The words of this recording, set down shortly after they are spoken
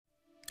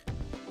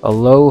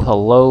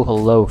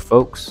Hello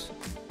folks.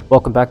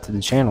 Welcome back to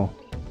the channel.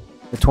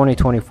 The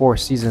 2024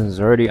 season is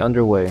already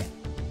underway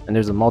and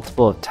there's a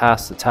multiple of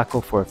tasks to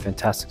tackle for a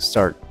fantastic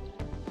start.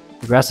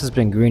 The grass has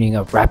been greening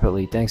up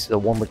rapidly thanks to the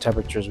warmer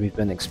temperatures we've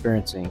been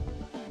experiencing.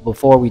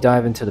 Before we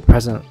dive into the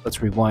present,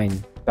 let's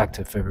rewind back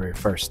to February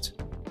 1st.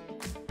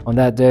 On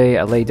that day,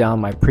 I laid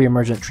down my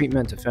pre-emergent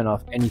treatment to fend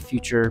off any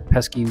future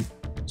pesky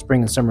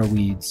spring and summer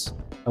weeds.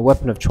 My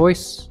weapon of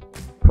choice?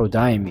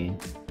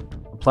 Prodiamine.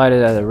 Applied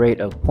it at a rate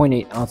of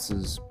 0.8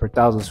 ounces per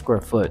 1,000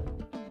 square foot.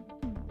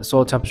 The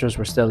soil temperatures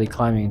were steadily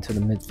climbing into the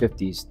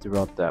mid-50s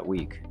throughout that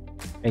week,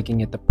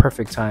 making it the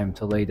perfect time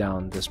to lay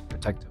down this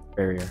protective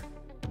barrier.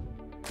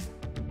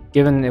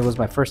 Given it was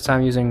my first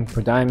time using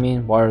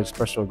Prodiamine water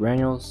special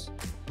granules,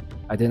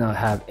 I did not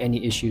have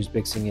any issues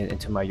mixing it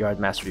into my Yard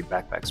Mastery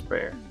backpack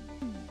sprayer,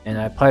 and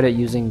I applied it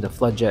using the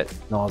floodjet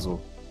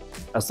nozzle.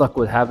 As luck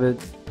would have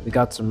it, we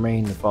got some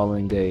rain the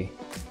following day,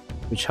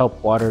 which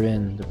helped water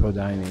in the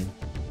Prodiamine.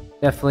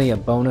 Definitely a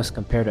bonus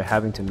compared to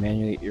having to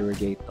manually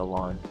irrigate the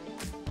lawn.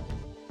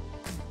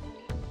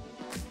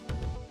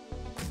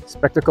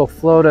 Spectacle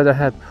flow that I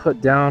had put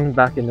down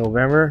back in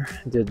November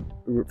did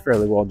a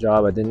fairly well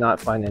job. I did not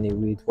find any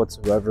weeds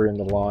whatsoever in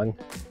the lawn.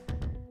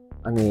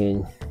 I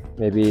mean,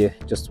 maybe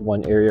just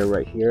one area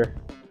right here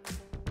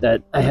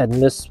that I had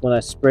missed when I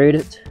sprayed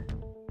it,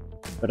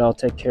 but I'll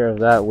take care of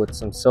that with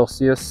some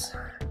Celsius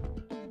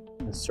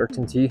and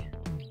Certainty.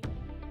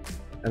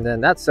 And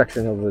then that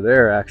section over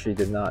there actually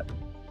did not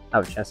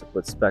have a chance to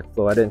put spec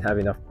flow. I didn't have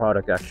enough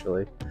product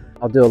actually.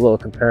 I'll do a little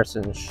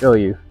comparison and show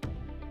you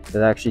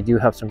that I actually do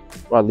have some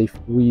broadleaf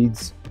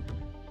weeds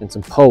and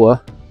some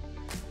POA.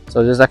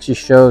 So this actually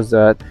shows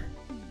that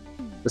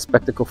the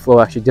spectacle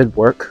flow actually did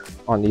work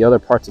on the other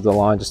parts of the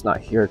lawn, just not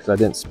here because I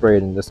didn't spray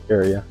it in this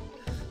area.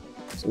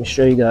 So let me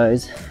show you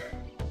guys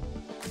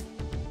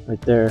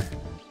right there.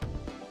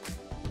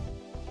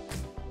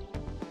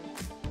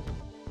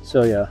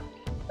 So yeah,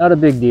 not a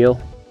big deal,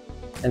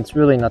 and it's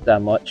really not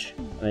that much.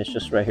 And it's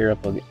just right here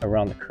up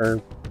around the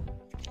curb.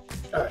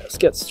 All right, let's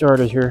get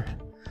started here.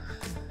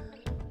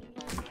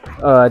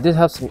 I did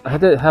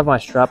have my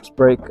straps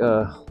break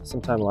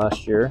sometime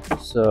last year,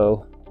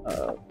 so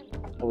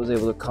I was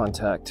able to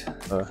contact.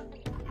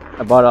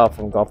 I bought it off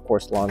from Golf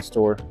Course Lawn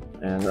Store,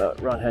 and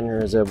Ron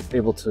Henry is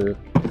able to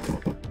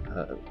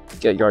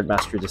get Yard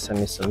Mastery to send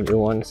me some new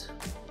ones.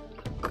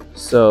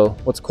 So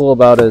what's cool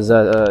about it is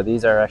that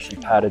these are actually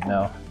padded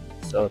now,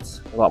 so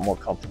it's a lot more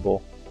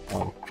comfortable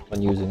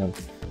when using them.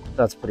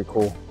 That's pretty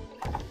cool.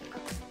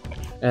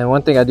 And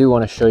one thing I do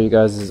want to show you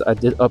guys is I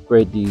did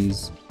upgrade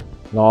these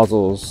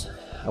nozzles.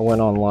 I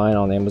went online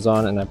on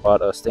Amazon and I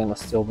bought a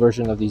stainless steel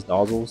version of these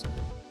nozzles.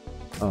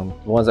 The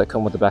ones that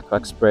come with the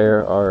backpack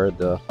sprayer are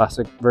the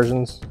plastic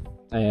versions,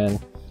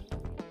 and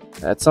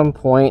at some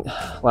point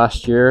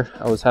last year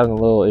I was having a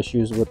little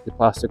issues with the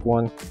plastic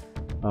one.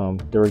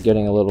 They were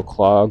getting a little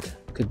clogged.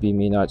 Could be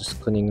me not just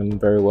cleaning them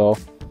very well,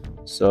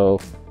 so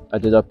I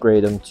did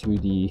upgrade them to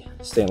the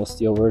stainless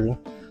steel version.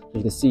 You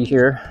can see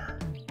here,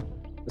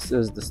 this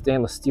is the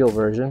stainless steel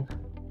version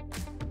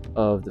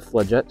of the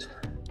floodjet,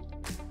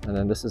 and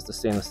then this is the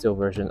stainless steel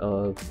version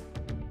of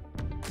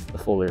the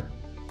foliar.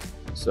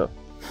 So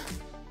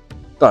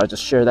thought I'd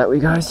just share that with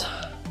you guys.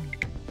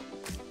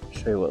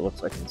 Show you what it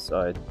looks like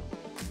inside.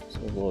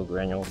 Some little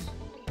granules,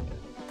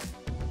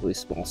 really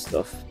small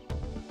stuff.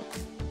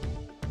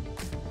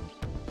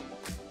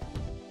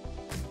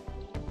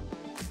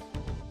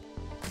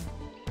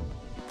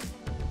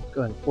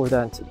 Go ahead and pour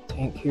that into the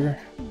tank here.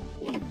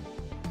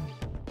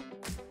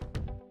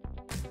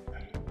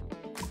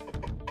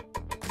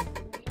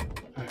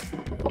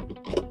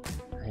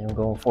 I'm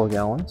going 4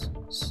 gallons,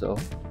 so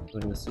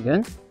doing this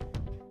again.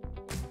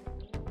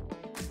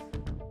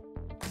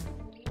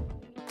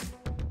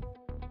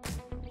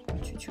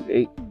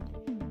 $2.28.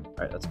 All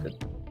right, that's good.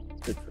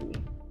 That's good for me.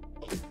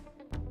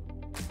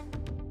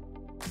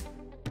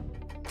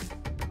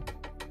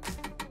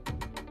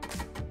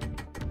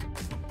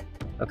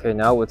 Okay,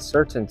 now with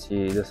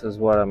Certainty, this is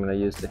what I'm going to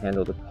use to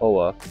handle the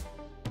POA.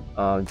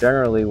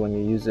 Generally, when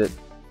you use it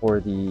for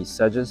the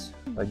sedges,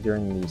 like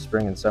during the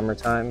spring and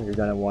summertime, you're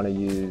going to want to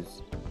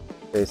use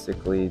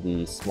basically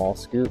the small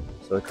scoop.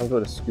 So it comes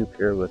with a scoop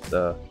here with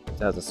it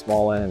has a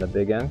small end and a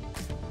big end.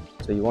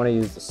 So you want to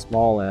use the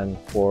small end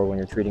for when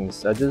you're treating the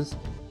sedges,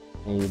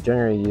 and you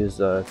generally use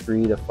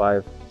 3 to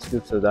 5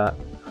 scoops of that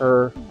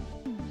per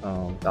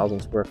 1,000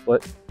 square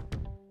foot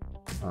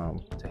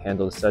to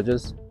handle the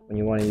sedges. When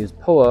you want to use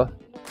POA,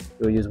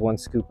 you'll use 1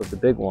 scoop of the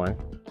big one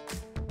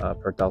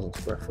per 1,000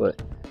 square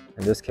foot.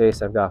 In this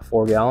case, I've got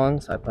 4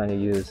 gallons. I plan to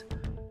use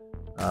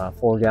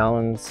 4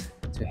 gallons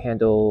to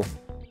handle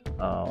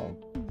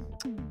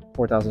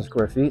 4,000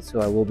 square feet, so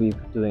I will be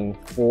doing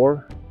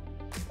 4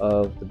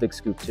 of the big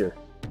scoops here.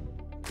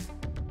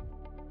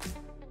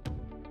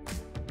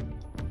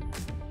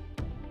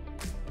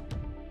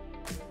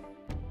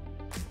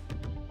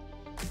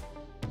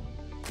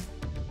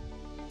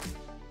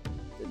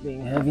 It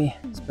being heavy,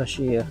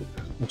 especially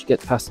once you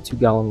get past the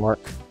 2-gallon mark.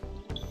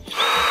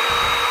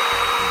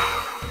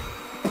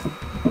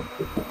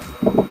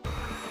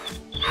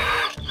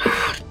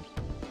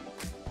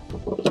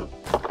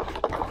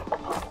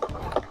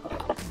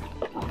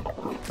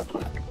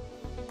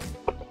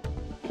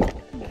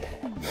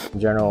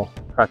 general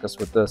practice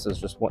with this is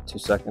just 2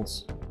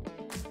 seconds.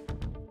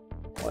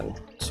 1,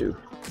 2.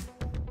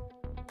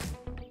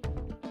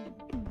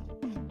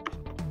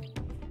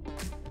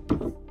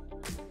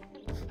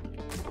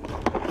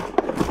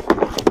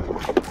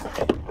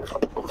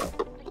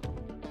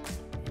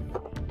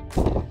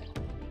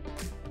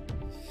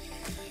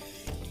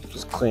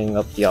 Just cleaning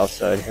up the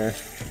outside here.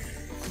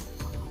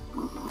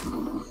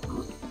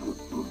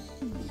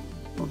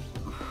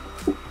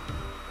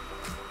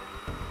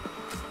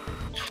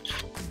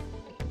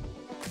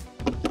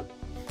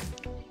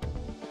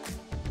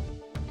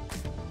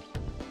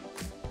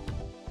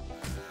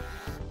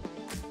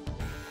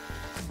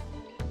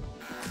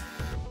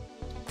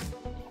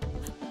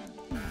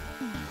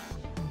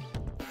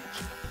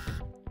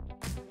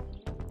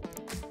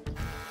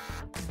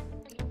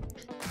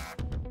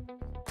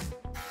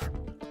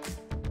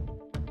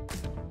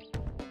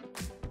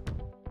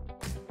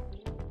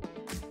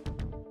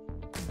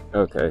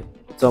 Okay,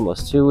 it's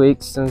almost 2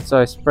 weeks since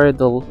I sprayed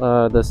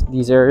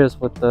these areas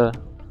with the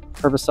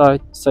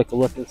herbicide. Let's take a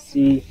look and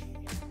see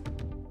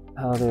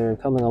how they're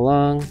coming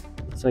along.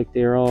 Looks like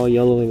they're all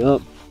yellowing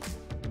up.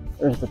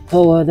 There's the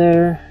POA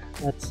there.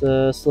 That's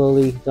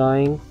slowly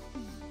dying.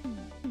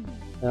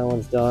 That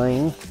one's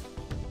dying.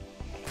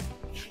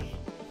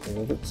 And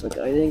it looks like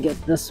I didn't get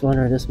this one,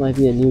 or this might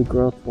be a new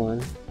growth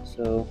one.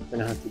 So I'm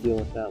gonna have to deal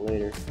with that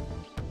later.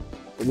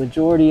 The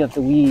majority of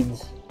the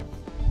weeds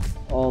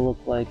all look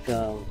like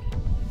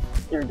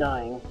they're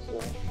dying.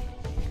 So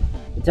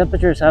the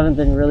temperatures haven't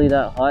been really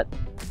that hot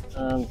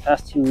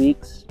past 2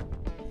 weeks,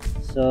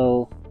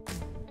 so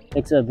it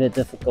makes it a bit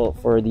difficult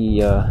for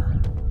the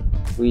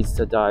weeds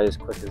to die as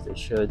quick as they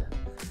should.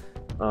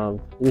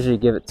 Usually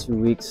give it 2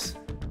 weeks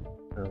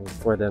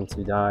for them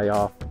to die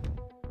off,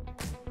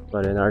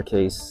 but in our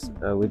case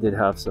we did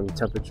have some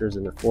temperatures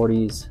in the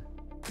 40s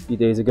a few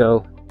days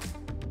ago,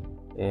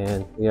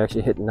 and we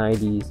actually hit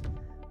 90s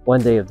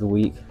one day of the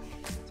week.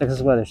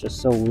 Texas weather is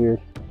just so weird.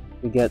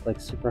 We get like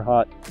super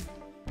hot,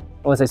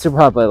 I wouldn't say super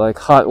hot, but like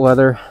hot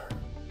weather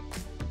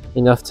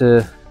enough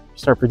to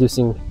start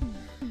producing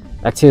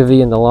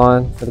activity in the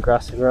lawn for the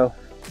grass to grow.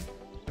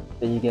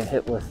 Then you get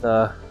hit with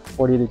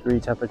 40-degree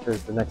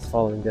temperatures the next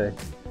following day.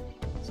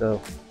 So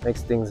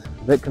makes things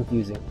a bit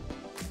confusing.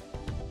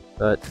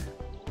 But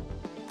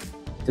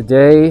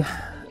today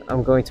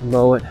I'm going to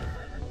mow it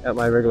at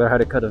my regular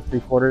height of cut of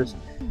 3/4.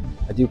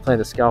 I do plan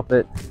to scalp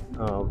it.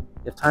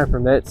 If time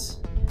permits,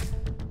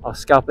 I'll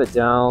scalp it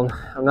down.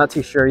 I'm not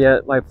too sure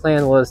yet. My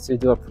plan was to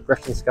do a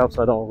progression scalp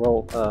so I don't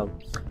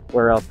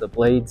wear out the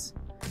blades.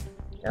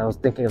 And I was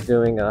thinking of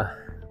doing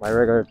my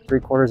regular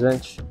 3/4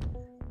 inch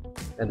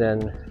and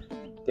then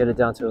get it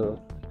down to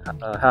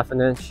half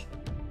an inch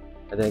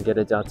and then get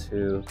it down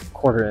to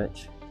 1/4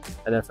 inch.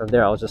 And then from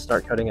there, I'll just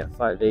start cutting at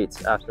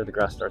 5/8 after the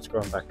grass starts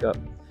growing back up.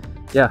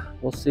 Yeah,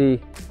 we'll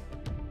see.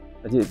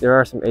 There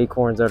are some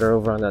acorns that are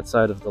over on that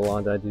side of the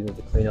lawn that I do need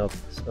to clean up.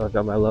 So I've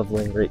got my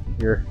leveling right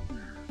here.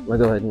 I'm gonna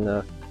go ahead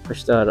and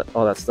push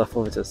all that stuff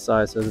over to the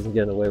side so it doesn't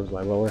get in the way with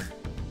my mower.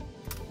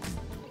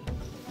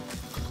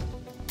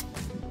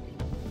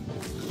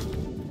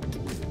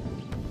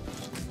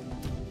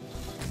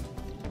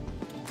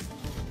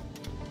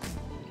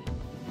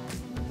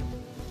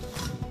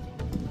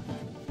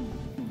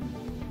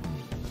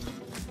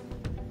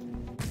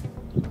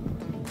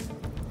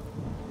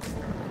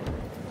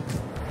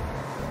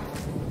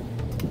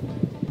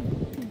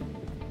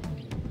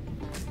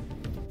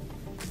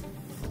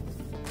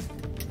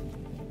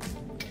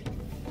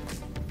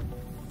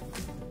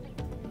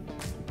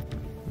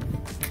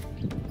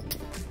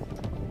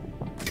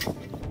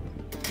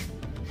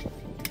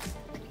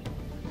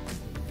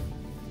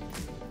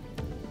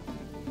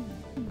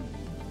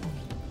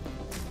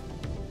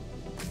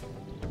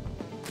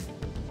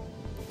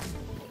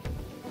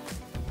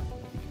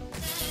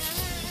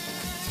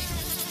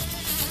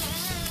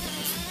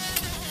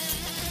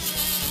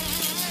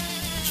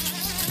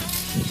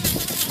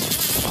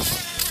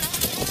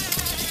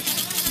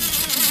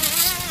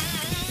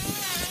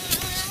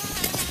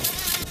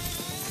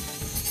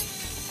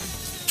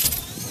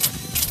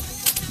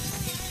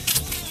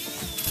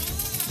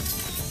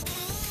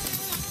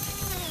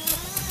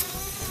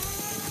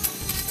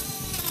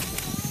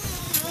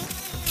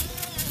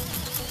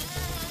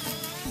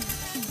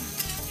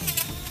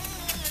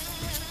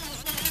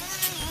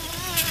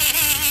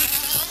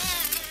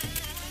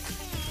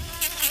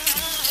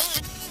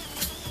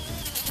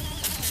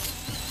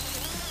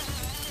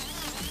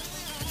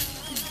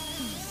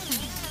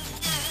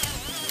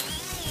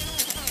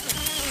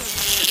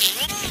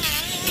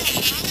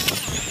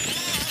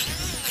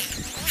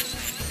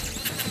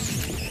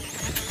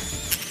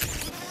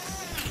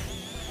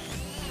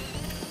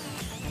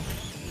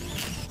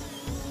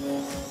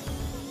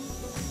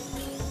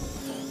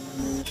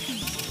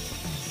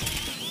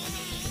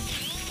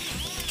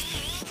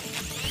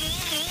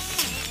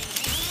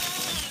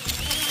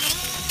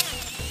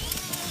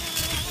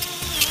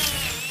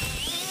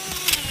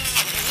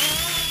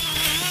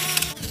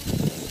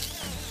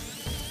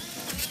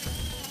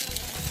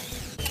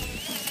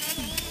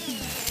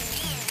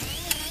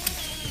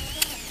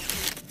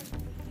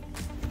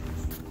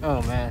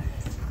 Oh man,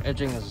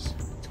 edging is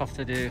tough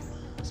to do,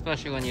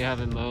 especially when you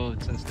haven't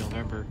mowed since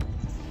November.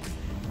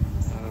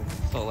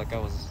 Felt like I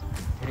was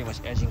pretty much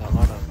edging a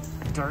lot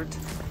of dirt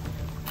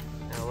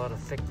and a lot of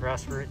thick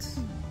grass roots,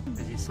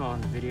 as you saw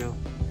in the video.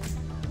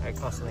 I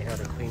constantly had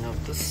to clean up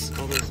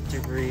all this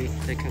debris.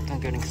 They kept on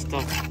getting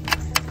stuck.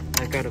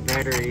 I've got a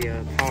battery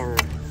power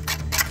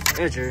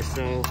edger,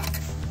 so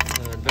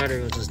the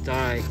battery will just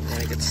die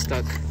when it gets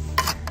stuck.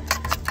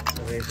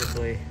 So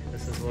basically,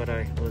 this is what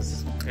I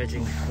was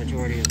edging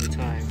majority of the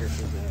time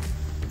versus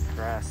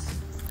grass.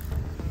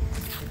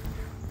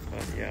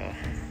 But yeah,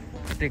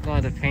 I think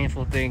one of the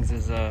painful things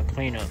is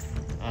cleanup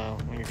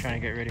when you're trying to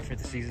get ready for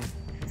the season.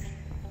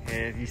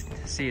 And if you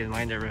see in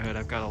my neighborhood,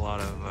 I've got a lot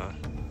of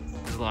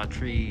there's a lot of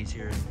trees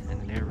here in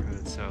the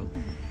neighborhood, so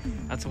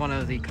that's one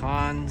of the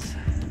cons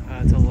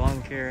to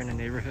lawn care in the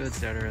neighborhoods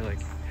that are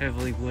like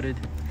heavily wooded.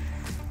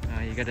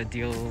 You got to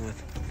deal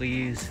with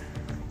leaves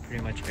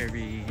pretty much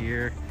every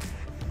year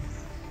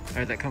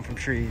that come from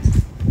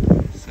trees.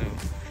 So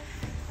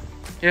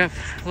yeah,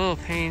 a little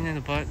pain in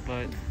the butt,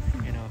 but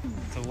you know,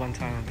 it's a one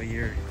time of the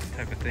year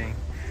type of thing.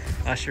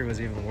 Last year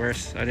was even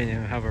worse. I didn't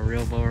even have a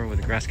real mower with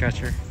a grass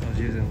catcher. I was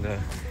using the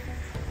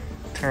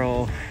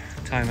Turl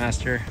Time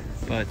Master,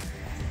 but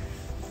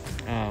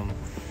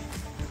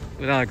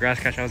without a grass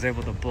catcher I was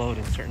able to blow it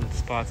in certain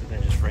spots and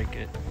then just rake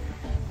it.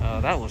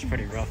 That was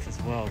pretty rough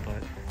as well,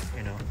 but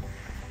you know,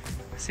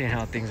 seeing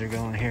how things are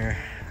going here,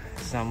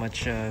 it's not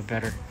much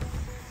better.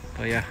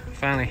 But yeah,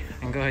 finally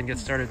I can go ahead and get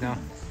started now.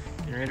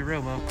 Getting ready to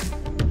real mow.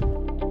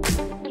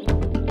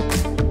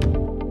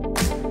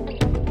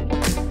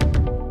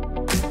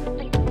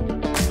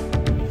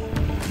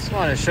 Just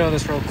wanted to show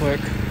this real quick.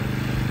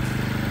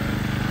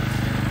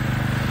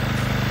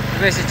 I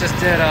basically just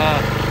did a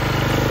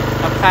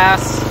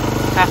half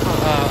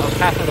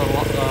of the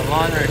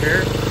lawn right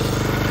here.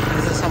 And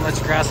this is how much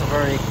grass I've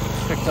already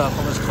picked up,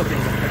 how much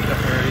clippings I've picked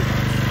up already.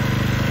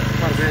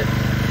 Quite a bit.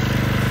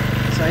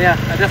 So yeah,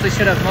 I definitely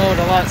should have mowed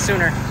a lot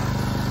sooner.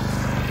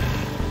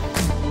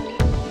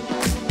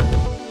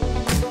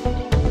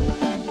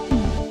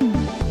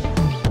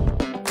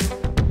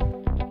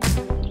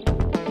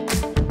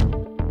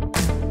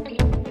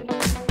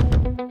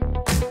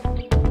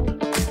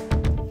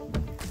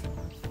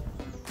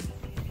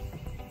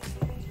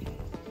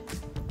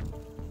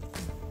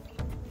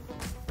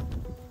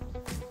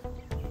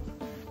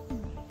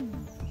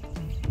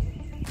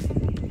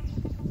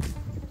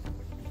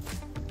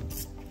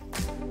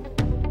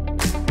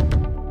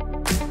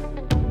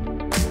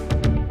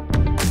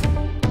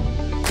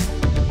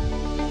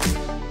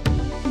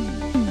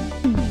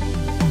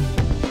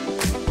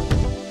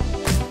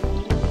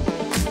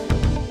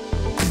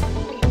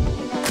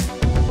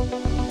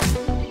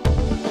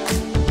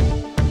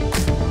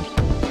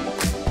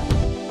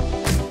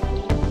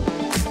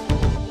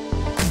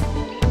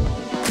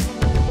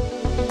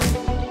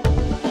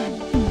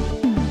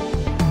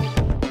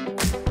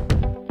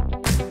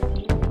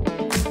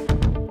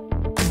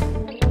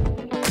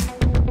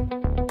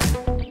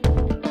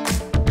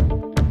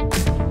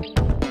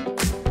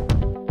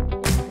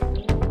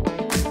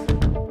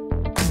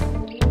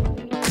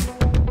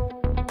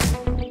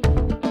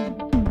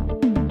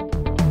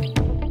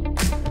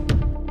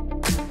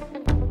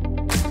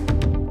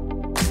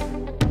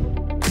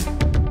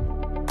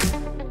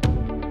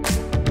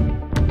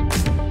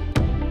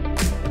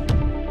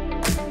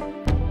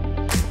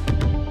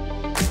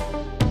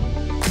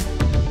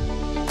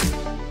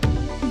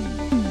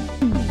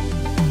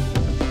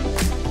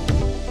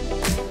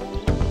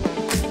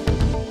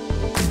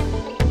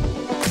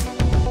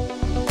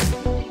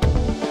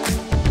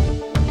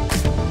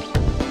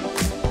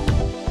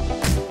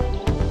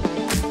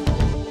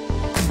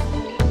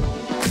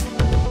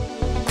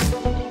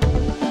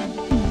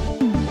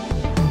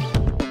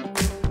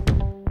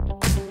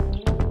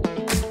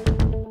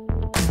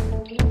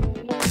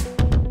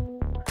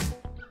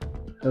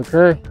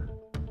 Okay,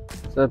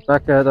 so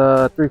back at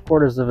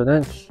 3/4 of an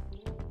inch.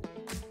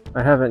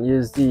 I haven't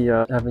used the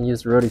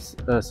rotary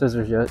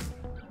scissors yet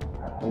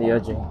on the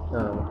edging.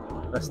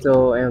 I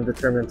still am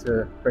determined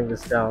to bring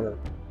this down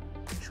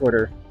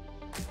shorter.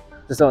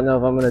 Just don't know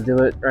if I'm going to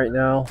do it right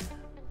now.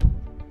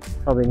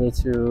 Probably need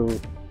to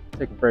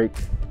take a break.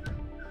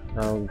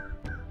 The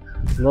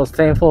most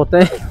painful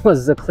thing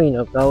was the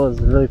cleanup. That was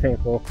really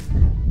painful.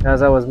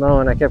 As I was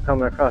mowing, I kept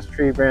coming across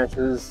tree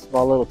branches,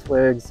 small little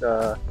twigs,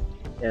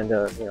 and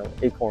you know,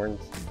 acorns.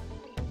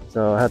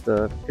 So I had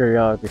to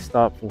periodically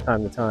stop from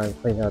time to time,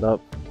 clean that up,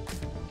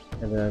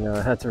 and then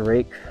I had to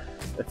rake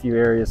a few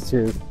areas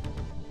too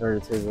in order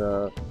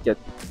to get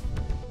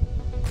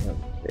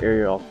the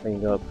area all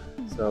cleaned up.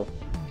 So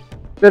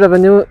bit of a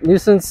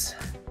nuisance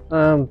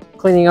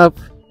cleaning up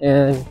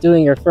and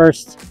doing your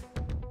first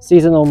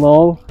seasonal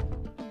mow,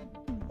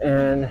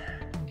 and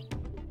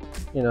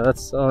you know,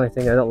 that's the only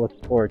thing I don't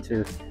look forward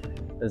to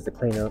is the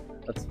cleanup.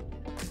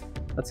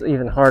 That's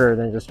even harder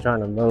than just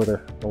trying to mow the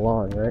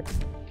lawn, right?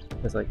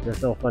 It's like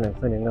there's no fun in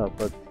cleaning up,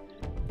 but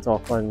it's all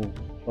fun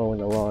mowing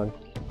the lawn.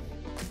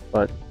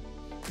 But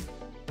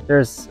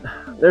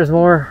there's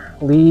more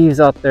leaves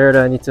out there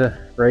that I need to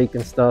rake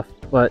and stuff,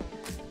 but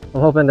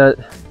I'm hoping that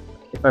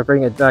if I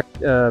bring it back,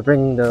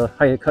 bring the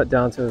height cut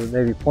down to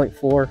maybe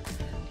 0.4,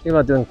 think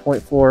about doing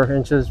 0.4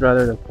 inches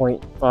rather than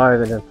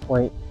 0.5 and then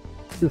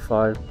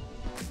 0.25.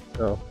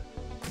 So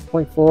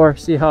 0.4,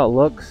 see how it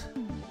looks,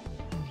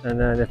 and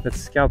then if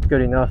it's scalped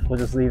good enough, we'll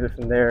just leave it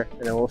from there,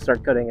 and then we'll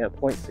start cutting at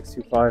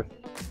 0.625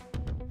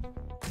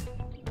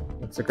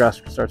 once the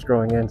grass starts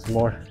growing in some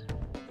more.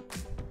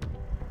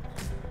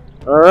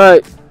 All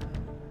right,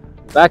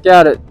 back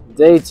at it,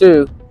 day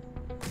 2.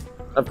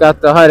 I've got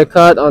the height of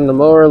cut on the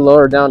mower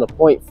lowered down to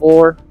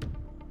 0.4.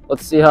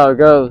 Let's see how it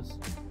goes.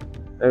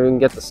 Maybe we can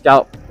get the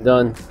scalp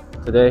done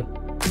today.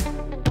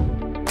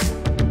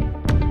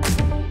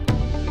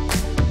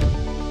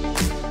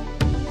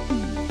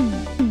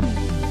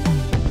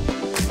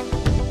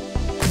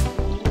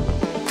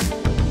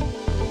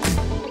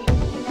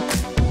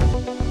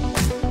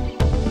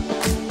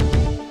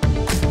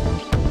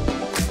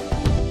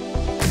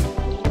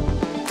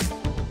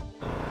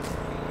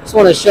 Just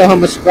want to show how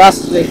much grass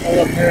is being pulled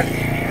up here.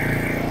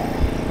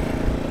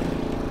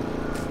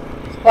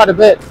 It's quite a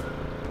bit.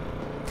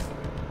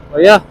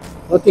 But yeah,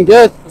 looking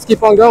good. Let's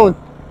keep on going.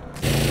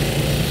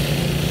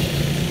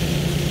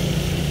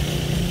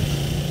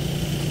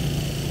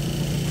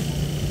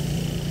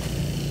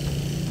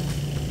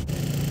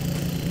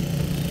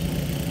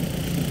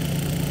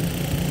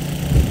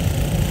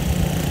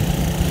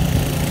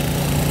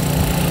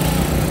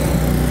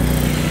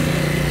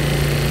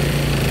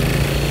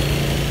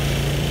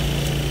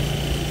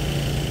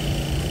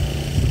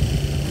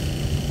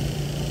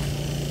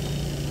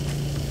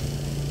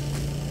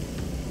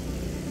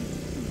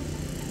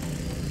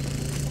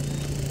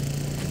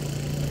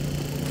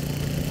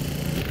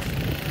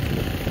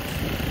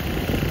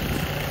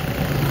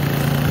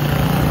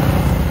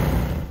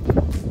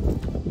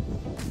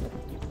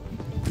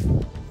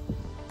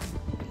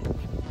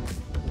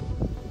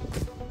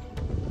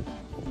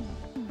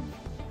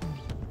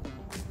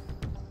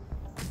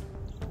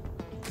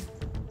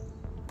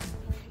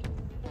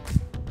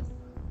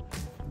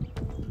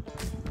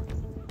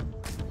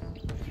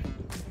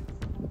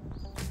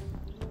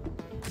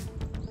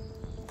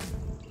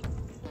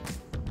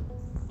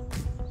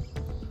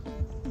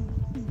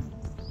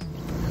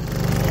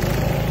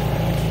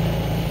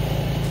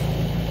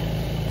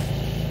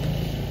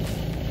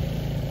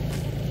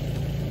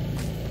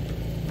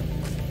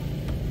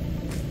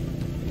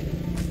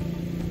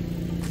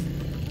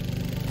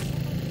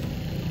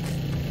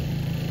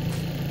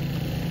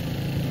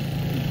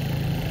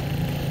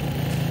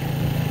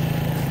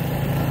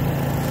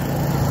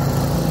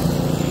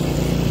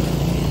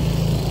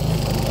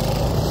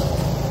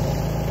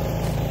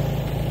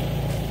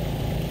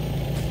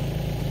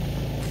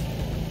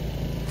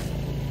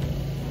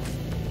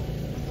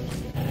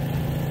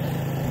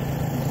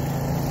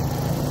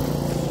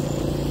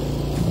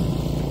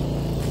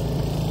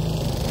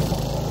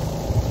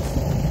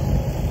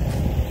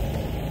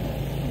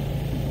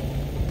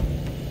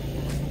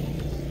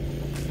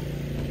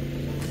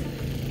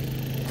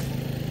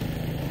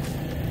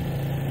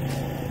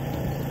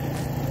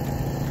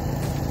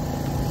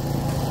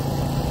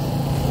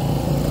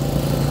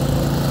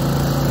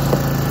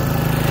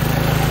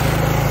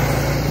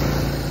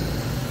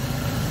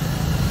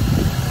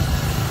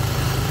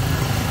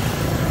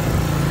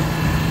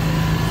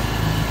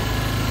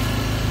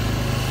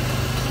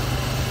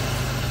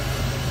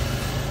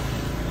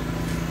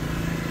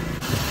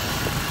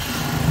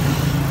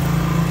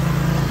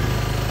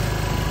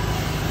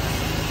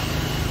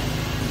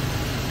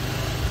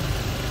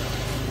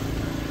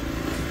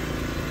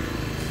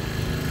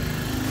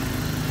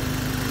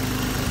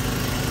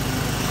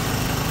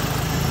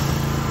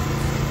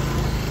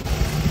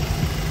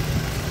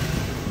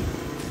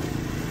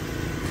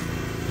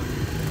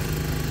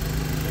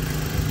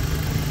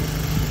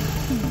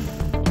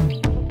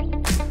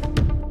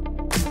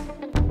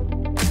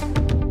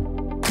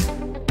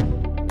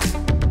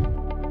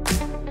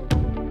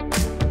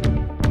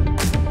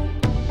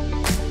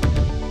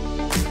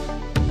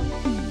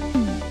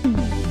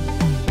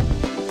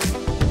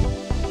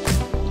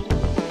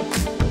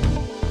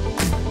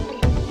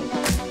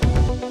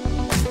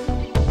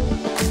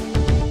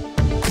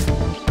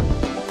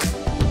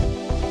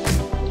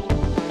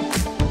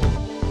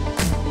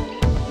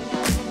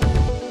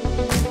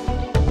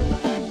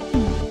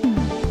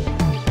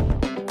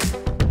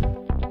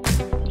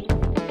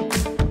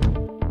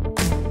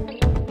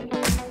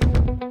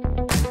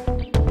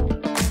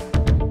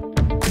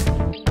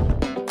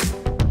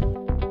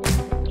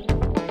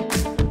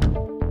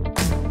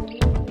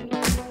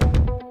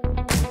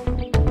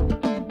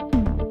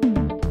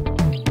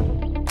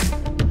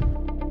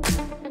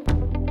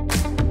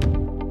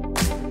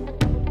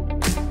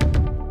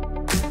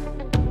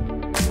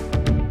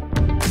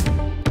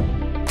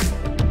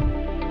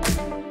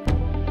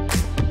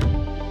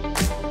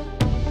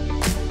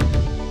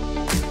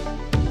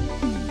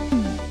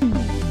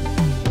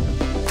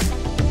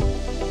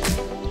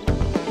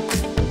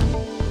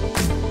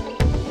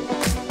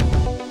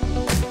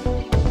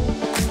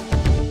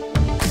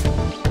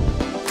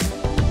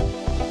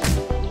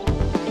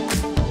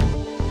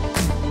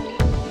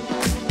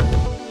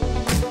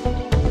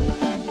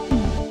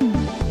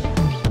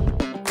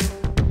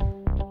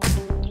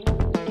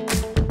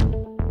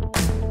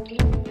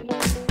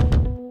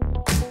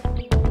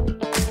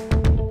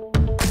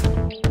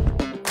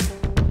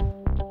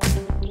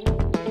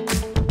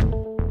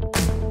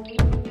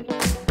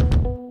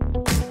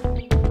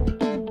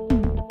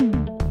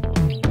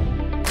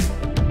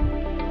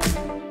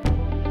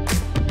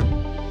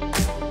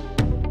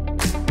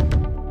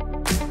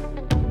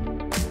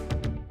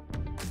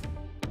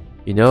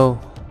 You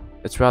know,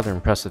 it's rather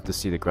impressive to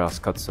see the grass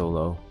cut so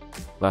low.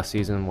 Last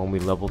season, when we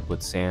leveled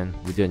with sand,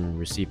 we didn't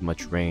receive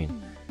much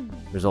rain,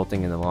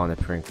 resulting in the lawn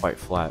appearing quite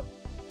flat.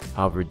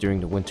 However, during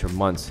the winter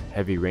months,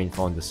 heavy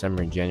rainfall in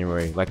December and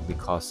January likely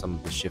caused some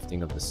of the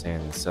shifting of the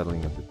sand and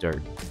settling of the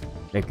dirt,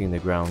 making the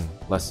ground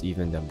less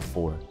even than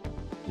before.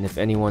 And if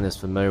anyone is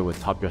familiar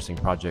with top dressing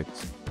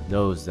projects,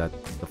 knows that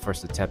the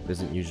first attempt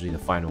isn't usually the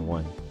final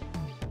one.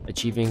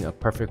 Achieving a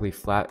perfectly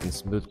flat and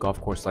smooth golf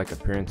course-like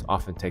appearance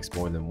often takes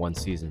more than one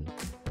season,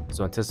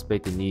 so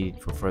anticipate the need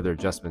for further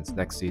adjustments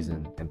next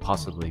season and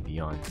possibly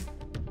beyond.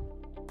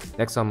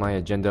 Next on my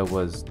agenda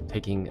was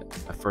taking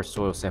a first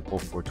soil sample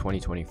for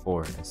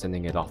 2024 and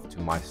sending it off to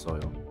my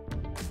soil.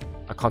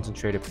 I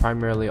concentrated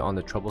primarily on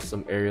the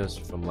troublesome areas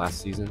from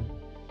last season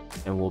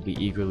and will be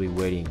eagerly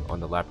waiting on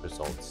the lab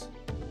results.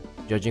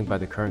 Judging by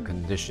the current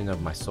condition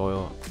of my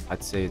soil,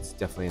 I'd say it's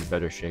definitely in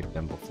better shape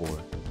than before,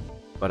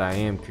 but I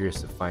am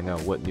curious to find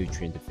out what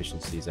nutrient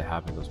deficiencies I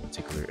have in those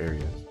particular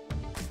areas.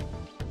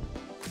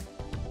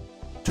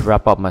 To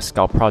wrap up my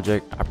SCALP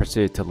project, I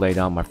proceeded to lay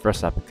down my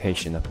first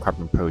application of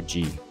Carbon Pro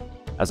G.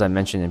 As I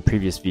mentioned in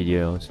previous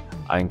videos,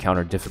 I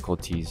encountered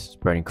difficulties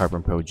spreading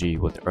Carbon Pro G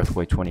with the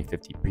Earthway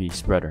 2050P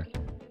spreader.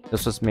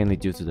 This was mainly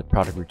due to the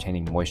product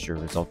retaining moisture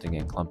resulting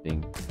in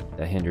clumping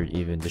that hindered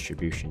even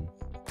distribution.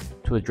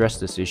 To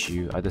address this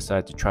issue, I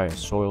decided to try a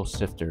soil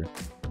sifter,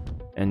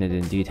 and it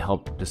indeed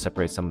helped to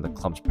separate some of the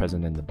clumps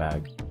present in the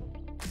bag.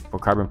 For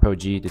Carbon Pro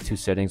G, the two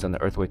settings on the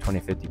Earthway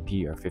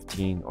 2050P are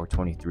 15 or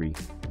 23.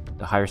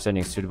 The higher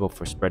setting is suitable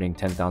for spreading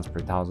 10 pounds per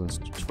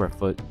 1,000 square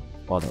foot,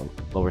 while the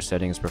lower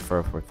setting is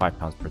preferred for 5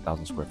 pounds per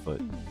 1,000 square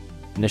foot.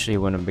 Initially,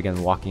 when I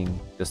began walking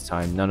this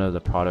time, none of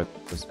the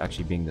product was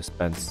actually being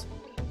dispensed,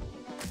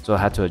 so I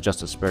had to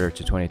adjust the spreader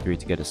to 23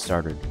 to get it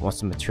started. Once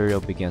the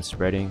material began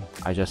spreading,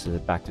 I adjusted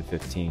it back to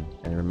 15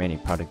 and the remaining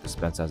product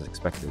dispensed as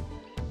expected.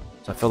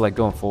 So I feel like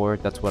going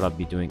forward, that's what I'll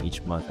be doing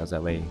each month as I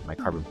lay my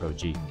Carbon Pro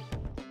G.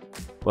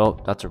 Well,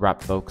 that's a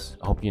wrap, folks.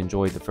 I hope you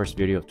enjoyed the first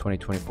video of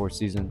 2024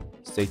 season.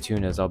 Stay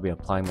tuned as I'll be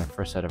applying my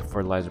first set of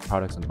fertilizer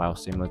products and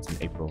biostimulants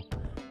in April.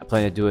 I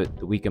plan to do it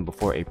the weekend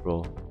before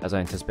April, as I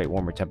anticipate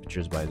warmer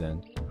temperatures by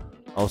then.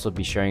 I'll also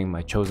be sharing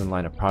my chosen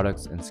line of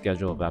products and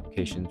schedule of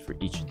applications for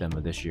each of them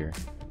of this year.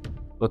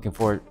 Looking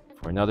forward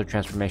for another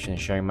transformation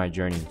and sharing my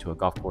journey to a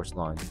golf course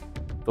lawn.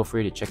 Feel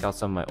free to check out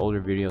some of my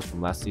older videos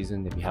from last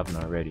season if you haven't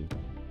already.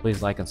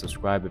 Please like and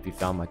subscribe if you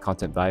found my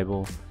content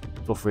valuable.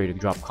 Feel free to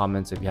drop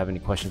comments if you have any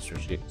questions or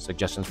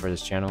suggestions for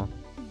this channel.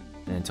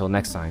 And until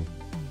next time,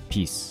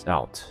 peace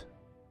out.